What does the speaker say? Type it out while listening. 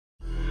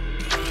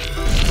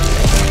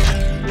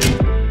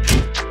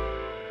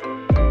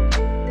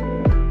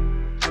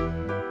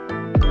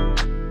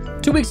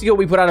2 weeks ago,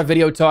 we put out a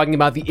video talking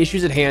about the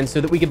issues at hand so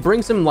that we could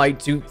bring some light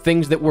to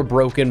things that were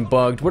broken,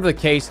 bugged, whatever the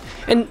case,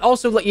 and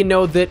also let you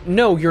know that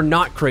no, you're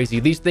not crazy.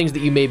 These things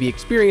that you may be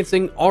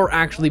experiencing are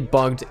actually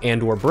bugged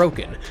and or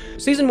broken.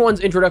 Season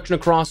 1's introduction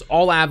across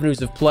all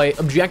avenues of play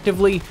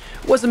objectively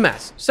was a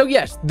mess. So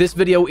yes, this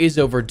video is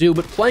overdue,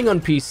 but playing on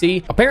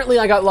PC, apparently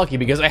I got lucky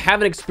because I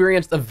haven't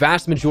experienced a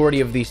vast majority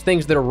of these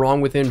things that are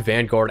wrong within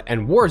Vanguard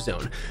and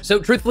Warzone. So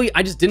truthfully,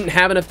 I just didn't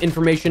have enough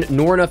information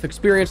nor enough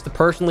experience to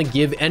personally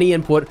give any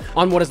input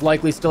on what is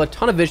likely still a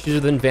ton of issues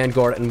within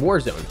Vanguard and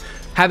Warzone.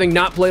 Having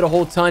not played a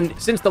whole ton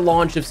since the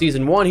launch of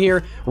Season 1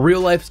 here, real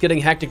life's getting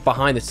hectic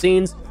behind the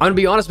scenes. I'm gonna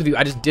be honest with you,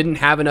 I just didn't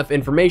have enough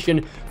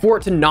information for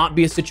it to not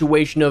be a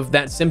situation of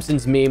that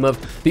Simpsons meme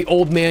of the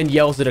old man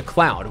yells at a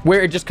cloud,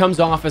 where it just comes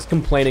off as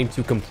complaining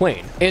to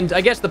complain. And I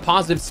guess the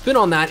positive spin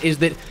on that is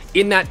that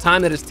in that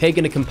time that it's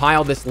taken to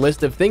compile this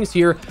list of things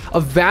here,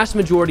 a vast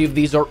majority of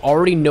these are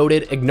already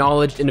noted,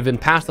 acknowledged, and have been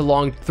passed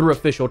along through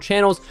official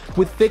channels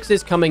with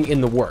fixes coming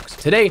in the works.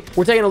 Today,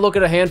 we're taking a look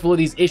at a handful of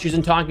these issues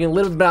and talking a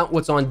little bit about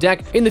what's on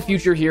deck in the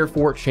future here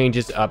for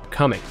changes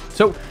upcoming.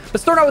 So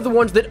let's start out with the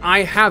ones that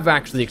I have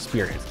actually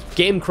experienced.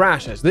 Game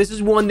crashes. This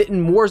is one that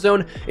in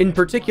Warzone in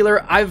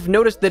particular, I've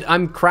noticed that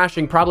I'm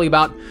crashing probably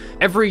about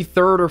every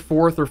third or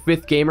fourth or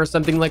fifth game or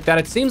something like that.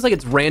 It seems like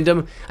it's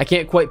random. I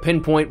can't quite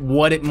pinpoint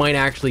what it might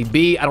actually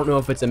be. I don't know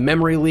if it's a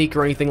memory leak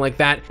or anything like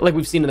that, like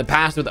we've seen in the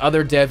past with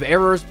other dev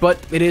errors, but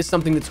it is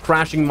something that's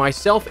crashing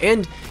myself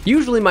and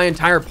usually my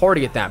entire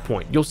party at that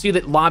point. You'll see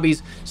that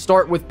lobbies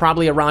start with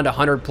probably around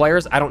 100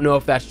 players. I don't know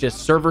if that's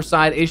just server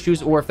side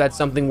issues or if that's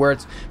something where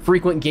it's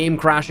frequent game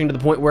crashing to the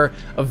point where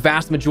a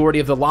vast majority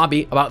of the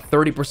lobby, about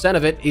 30%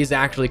 of it, is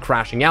actually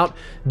crashing out.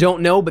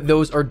 Don't know, but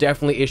those are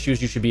definitely issues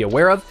you should be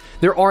aware of.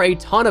 There are a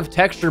ton of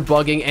texture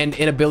bugging and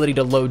inability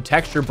to load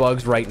texture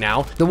bugs right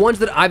now. The ones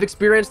that I've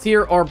experienced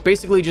here are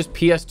basically just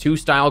PS2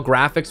 style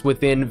graphics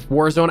within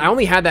Warzone. I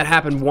only had that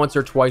happen once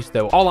or twice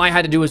though. All I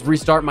had to do was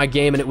restart my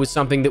game and it was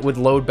something that would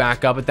load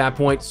back up at that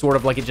point, sort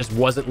of like it just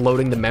wasn't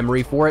loading the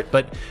memory for it,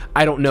 but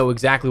I don't know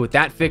exactly what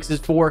that fix is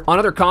for. On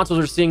other consoles,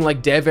 we're seeing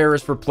like dev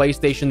errors for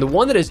PlayStation. The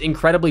one that is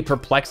incredibly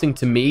perplexing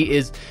to me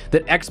is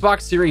that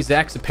Xbox Series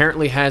X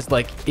apparently has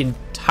like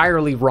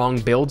entirely wrong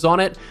builds on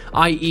it,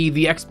 i.e.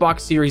 the Xbox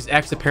Series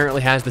X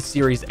apparently has the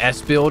Series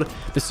S build,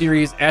 the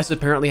Series S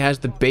apparently has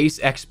the base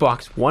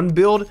Xbox One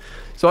build.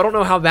 So I don't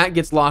know how that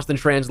gets lost in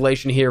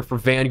translation here for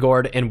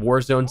Vanguard and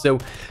Warzone, so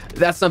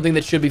that's something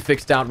that should be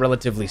fixed out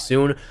relatively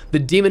soon. The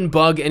demon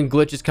bug and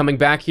glitch is coming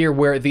back here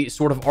where the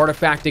sort of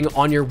artifacting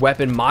on your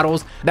weapon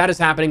models, that is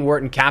happening where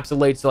it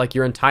encapsulates like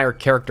your entire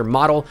character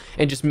model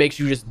and just makes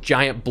you just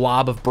giant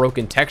blob of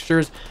broken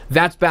textures.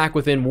 That's back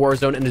within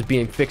Warzone and is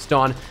being fixed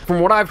on.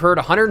 From what I've heard,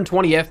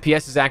 120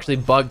 FPS is actually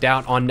bugged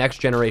out on next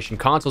generation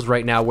consoles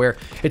right now where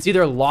it's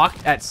either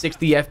locked at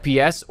 60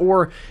 FPS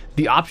or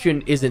the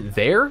option isn't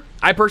there.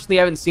 I personally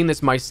haven't seen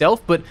this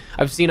myself, but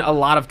I've seen a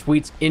lot of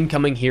tweets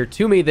incoming here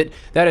to me that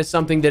that is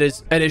something that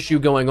is an issue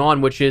going on,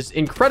 which is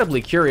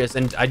incredibly curious,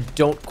 and I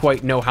don't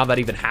quite know how that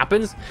even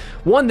happens.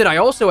 One that I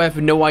also have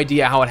no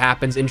idea how it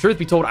happens, and truth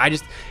be told, I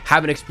just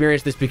haven't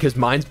experienced this because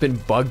mine's been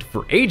bugged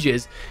for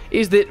ages,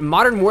 is that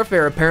Modern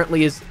Warfare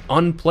apparently is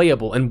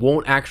unplayable and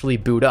won't actually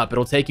boot up.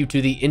 It'll take you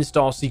to the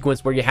install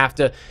sequence where you have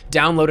to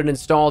download and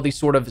install these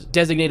sort of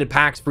designated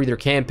packs for either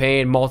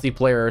campaign,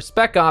 multiplayer, or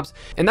spec ops,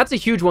 and that's a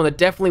huge one that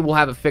definitely will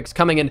have a fix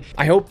coming, and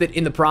I hope that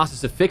in the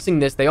process of fixing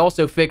this, they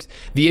also fix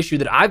the issue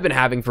that I've been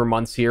having for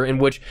months here, in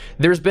which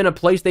there's been a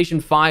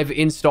PlayStation 5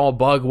 install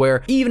bug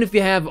where even if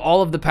you have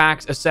all of the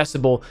packs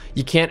accessible,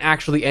 you can't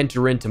actually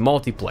enter into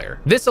multiplayer.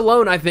 This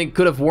alone, I think,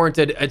 could have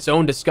warranted its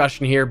own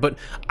discussion here, but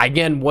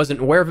again,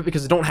 wasn't aware of it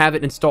because I don't have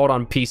it installed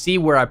on PC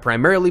where I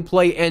primarily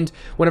play, and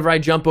whenever I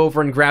jump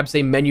over and grab,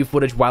 say, menu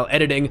footage while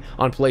editing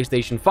on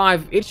PlayStation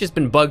 5, it's just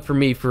been bugged for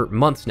me for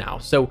months now.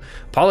 So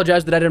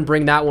apologize that I didn't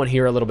bring that one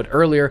here a little bit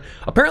earlier.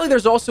 Apparently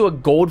there's also a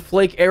gold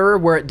flake error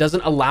where it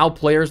doesn't allow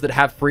players that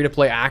have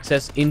free-to-play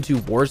access into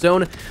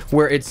Warzone,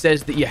 where it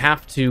says that you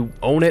have to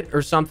own it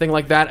or something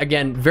like that.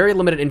 Again, very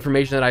limited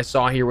information that I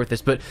saw here with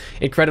this, but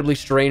incredibly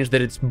strange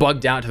that it's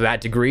bugged out to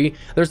that degree.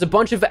 There's a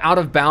bunch of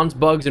out-of-bounds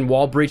bugs and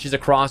wall breaches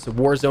across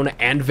Warzone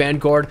and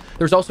Vanguard.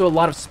 There's also a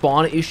lot of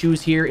spawn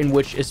issues here in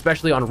which,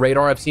 especially on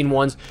radar, I've seen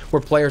ones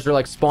where players are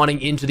like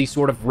spawning into the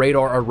sort of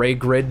radar array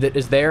grid that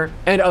is there,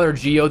 and other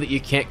geo that you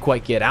can't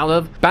quite get out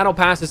of. Battle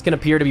passes can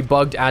appear to be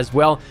bugged as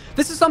well.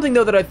 This is something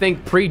though that I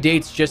think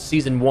predates just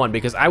Season 1,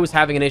 because I was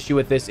having an issue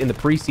with this in the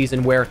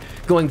preseason where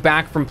going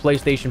back from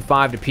PlayStation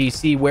 5 to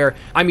PC, where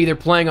I'm either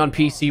playing on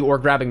PC or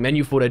grabbing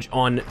menu footage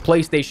on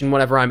PlayStation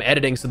whenever I'm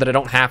editing so that I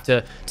don't have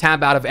to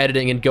tab out of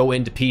editing and go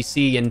into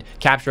PC and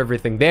capture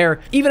everything there.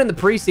 Even in the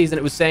preseason,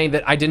 it was saying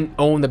that I didn't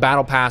own the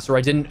Battle Pass or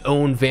I didn't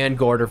own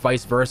Vanguard or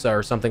vice versa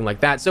or something like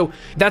that. So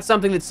that's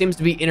something that seems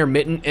to be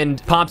intermittent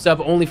and pops up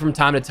only from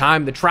time to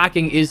time. The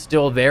tracking is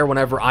still there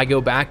whenever I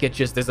go back. It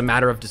just is a matter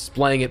matter of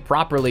displaying it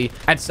properly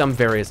at some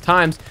various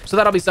times. So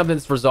that'll be something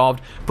that's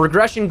resolved.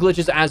 Progression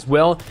glitches as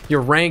well.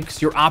 Your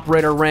ranks, your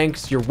operator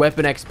ranks, your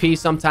weapon XP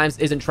sometimes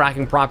isn't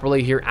tracking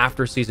properly here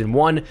after Season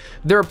 1.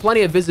 There are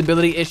plenty of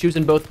visibility issues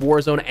in both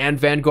Warzone and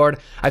Vanguard.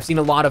 I've seen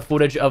a lot of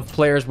footage of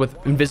players with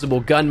invisible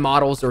gun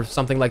models or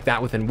something like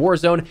that within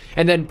Warzone.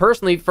 And then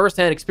personally,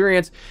 firsthand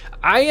experience,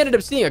 I ended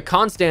up seeing a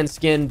Constant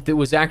skin that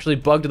was actually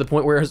bugged to the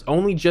point where it was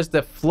only just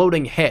a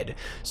floating head.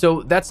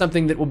 So that's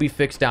something that will be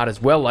fixed out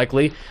as well,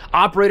 likely.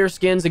 Operator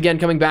skins, again,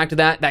 coming back to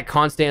that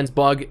Constant's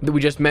bug that we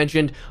just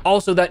mentioned.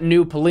 Also, that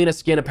new Polina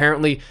skin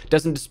apparently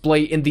doesn't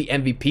display in the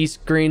MVP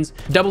screens.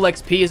 Double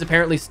XP is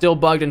apparently still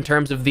bugged in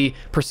terms of the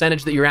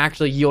percentage that you're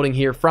actually yielding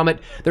here from it.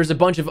 There's a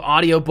bunch of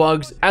audio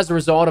bugs as a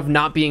result of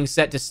not being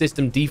set to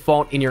system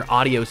default in your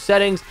audio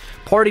settings.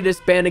 Party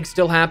disbanding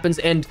still happens,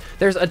 and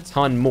there's a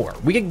ton more.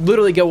 We could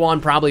literally go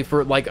on probably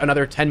for like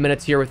another 10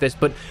 minutes here with this,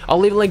 but I'll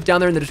leave a link down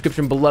there in the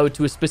description below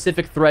to a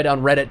specific thread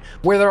on Reddit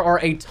where there are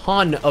a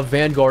ton of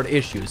Vanguard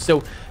issues.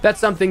 So that's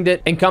something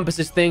that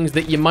encompasses things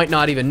that you might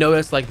not even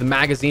notice, like the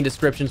magazine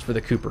descriptions for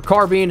the Cooper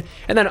carbine,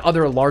 and then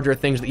other larger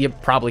things that you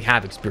probably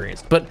have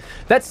experienced. But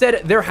that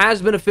said, there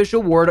has been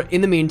official word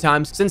in the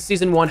meantime since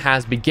Season 1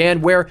 has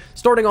began, where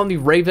starting on the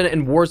Raven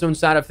and Warzone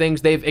side of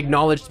things, they've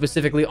acknowledged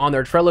specifically on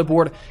their Trello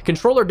board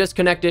controller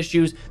disconnect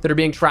issues that are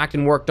being tracked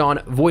and worked on,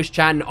 voice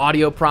chat and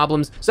audio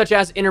problems, such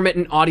as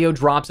intermittent audio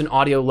drops and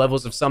audio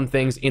levels of some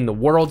things in the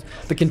world,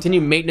 the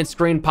continued maintenance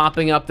screen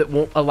popping up that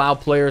won't allow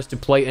players to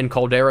play in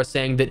Caldera,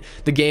 saying that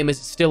the game is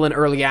still in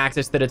early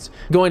access, that it's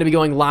going to be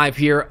going live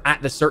here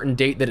at the certain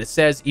date that it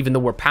says, even though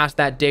we're past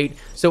that date.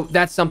 So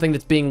that's something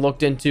that's being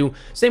looked into.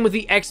 Same with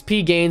the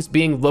XP gains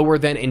being lower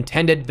than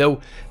intended,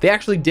 though they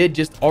actually did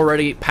just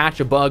already patch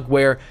a bug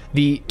where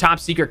the top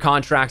secret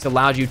contracts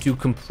allowed you to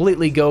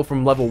completely go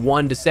from level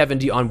 1 to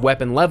 70 on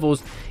weapon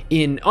levels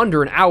in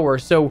under an hour.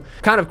 So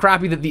kind of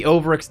crappy that the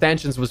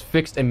overextensions was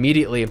fixed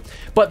immediately.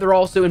 But they're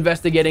also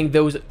investigating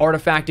those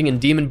artifacting and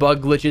demon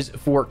bug glitches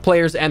for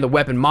players and the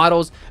weapon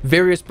models,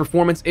 various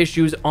performance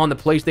issues on the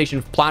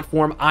PlayStation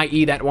platform,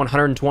 i.e. that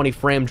 120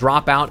 frame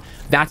dropout.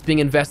 That's being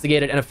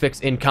investigated and a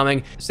fix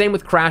incoming. Same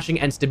with crashing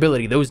and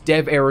stability. Those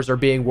dev errors are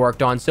being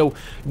worked on, so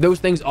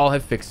those things all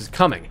have fixes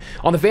coming.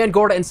 On the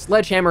Vanguard and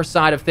Sledgehammer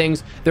side of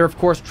things, they're of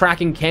course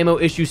tracking camo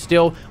issues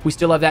still. We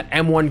still have that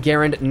M1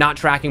 Garand not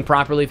tracking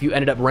properly if you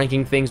ended up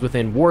ranking things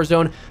within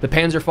Warzone. The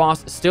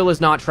Panzerfaust still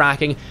is not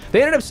tracking.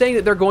 They ended up saying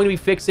that they're going to be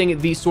fixing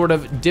the sort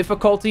of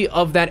difficulty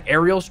of that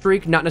aerial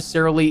streak, not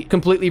necessarily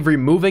completely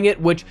removing it,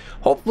 which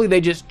hopefully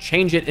they just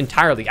change it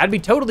entirely. I'd be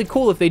totally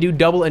cool if they do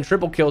double and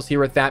triple kills here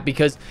with that,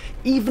 because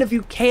even if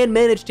you can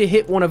manage to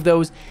hit one of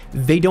those,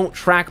 they don't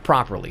track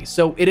properly.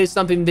 So it is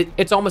something that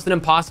it's almost an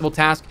impossible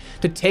task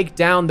to take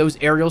down those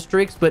aerial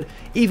streaks, but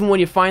even when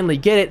you finally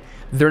get it,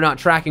 they're not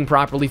tracking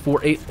properly for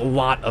a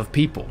lot of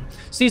people.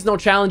 Seasonal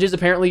challenges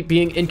apparently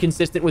being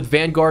inconsistent with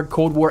Vanguard,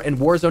 Cold War, and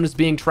Warzone is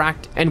being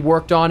tracked and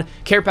worked on.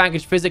 Care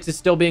package physics is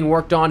still being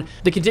worked on.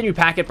 The continued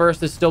packet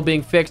burst is still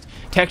being fixed.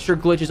 Texture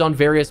glitches on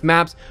various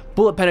maps.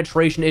 Bullet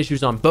penetration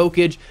issues on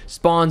Bokage.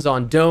 Spawns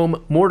on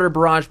Dome. Mortar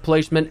barrage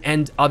placement,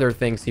 and other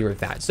things here with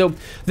that. So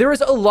there is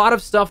a lot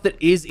of stuff that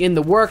is in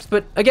the works,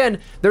 but again,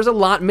 there's a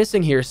lot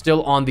missing here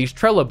still on these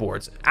Trello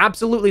boards.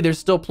 Absolutely, there's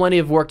still plenty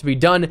of work to be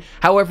done.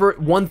 However,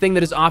 one thing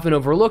that is often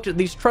overlooked,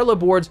 these Trello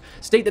boards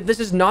state that this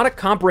is not a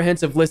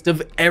comprehensive list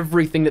of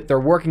everything that they're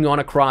working on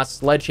across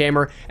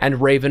Sledgehammer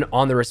and Raven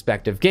on their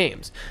respective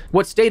games.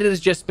 What's stated is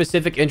just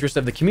specific interests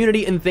of the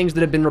community and things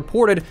that have been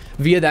reported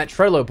via that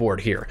Trello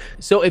board here.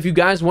 So if you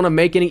guys want to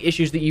make any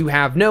issues that you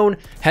have known,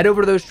 head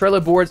over to those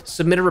Trello boards,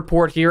 submit a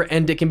report here,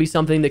 and it can be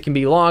something that can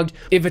be logged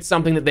if it's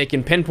something that they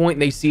can pinpoint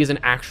and they see as an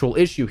actual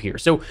issue here.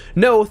 So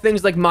no,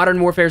 things like Modern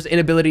Warfare's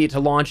inability to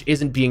launch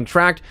isn't being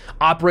tracked.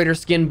 Operator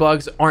skin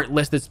bugs aren't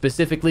listed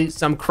specifically.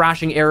 Some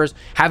crashing errors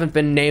haven't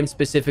been named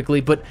specifically,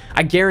 but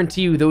I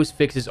guarantee you those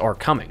fixes are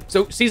coming.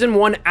 So Season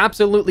 1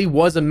 absolutely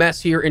was a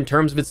mess here in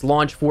terms of its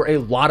launch for a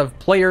lot of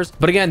players.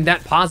 But again,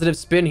 that positive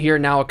spin here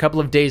now a couple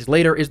of days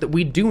later is that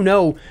we do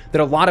know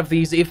that a lot of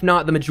these, if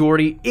not the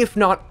majority, if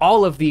not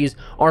all of these,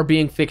 are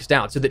being fixed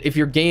out, so that if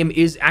your game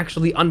is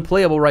actually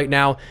unplayable right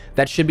now,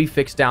 that should be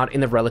fixed out in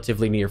the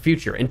relatively near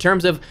future. In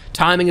terms of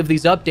timing of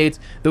these updates,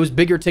 those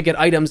bigger ticket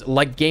items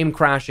like game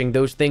crashing,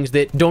 those things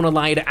that don't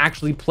allow you to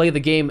actually play the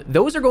game,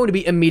 those are going to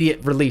be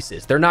immediate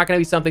releases. They're not going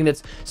to be something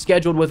that's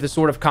scheduled with the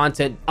sort of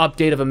content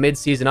update of a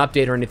mid-season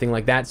update or anything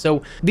like that.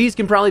 So these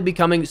can probably be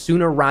coming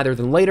sooner rather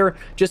than later.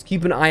 Just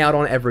keep an eye out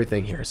on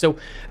everything here. So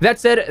that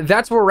said,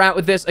 that's where we're at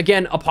with this.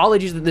 Again,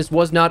 apologies that this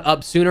was not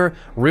up sooner.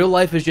 Real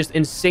life is just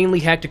insanely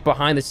hectic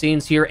behind the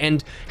scenes here,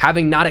 and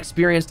having not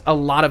experienced a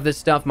lot of this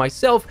stuff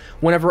myself,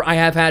 whenever I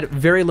have had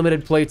very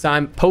limited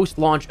playtime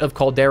post-launch of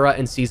Caldera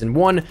in Season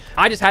 1,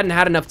 I just hadn't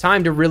had enough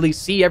time to really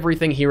see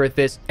everything here at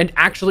this and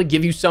actually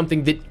give you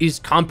something that is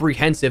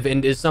comprehensive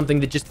and is something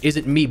that just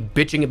isn't me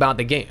bitching about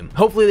the game.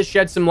 Hopefully this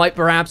sheds some light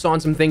perhaps on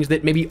some things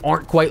that maybe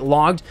aren't quite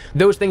logged.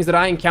 Those things that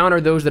I encounter,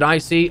 those that I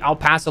see, I'll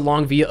pass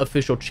along via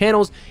official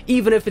channels,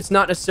 even if it's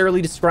not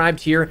necessarily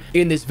described here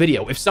in this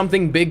video. If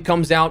something big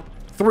comes out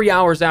 3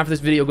 hours after this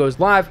video goes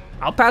live,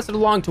 I'll pass it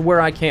along to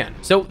where I can.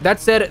 So that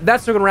said,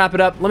 that's going to wrap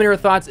it up. Let me know your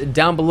thoughts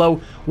down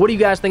below. What do you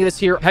guys think of this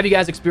here? Have you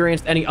guys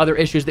experienced any other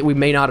issues that we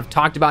may not have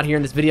talked about here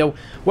in this video?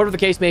 Whatever the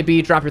case may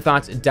be, drop your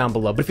thoughts down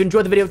below. But if you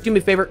enjoyed the video, do me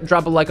a favor,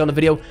 drop a like on the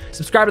video.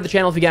 Subscribe to the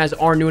channel if you guys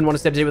are new and want to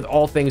stay up to date with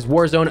all things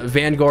Warzone,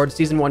 Vanguard,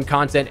 Season 1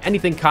 content,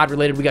 anything COD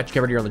related, we got you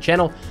covered here on the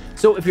channel.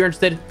 So if you're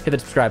interested, hit the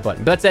subscribe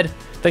button. But that said,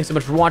 thanks so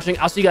much for watching.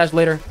 I'll see you guys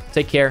later.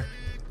 Take care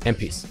and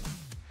peace.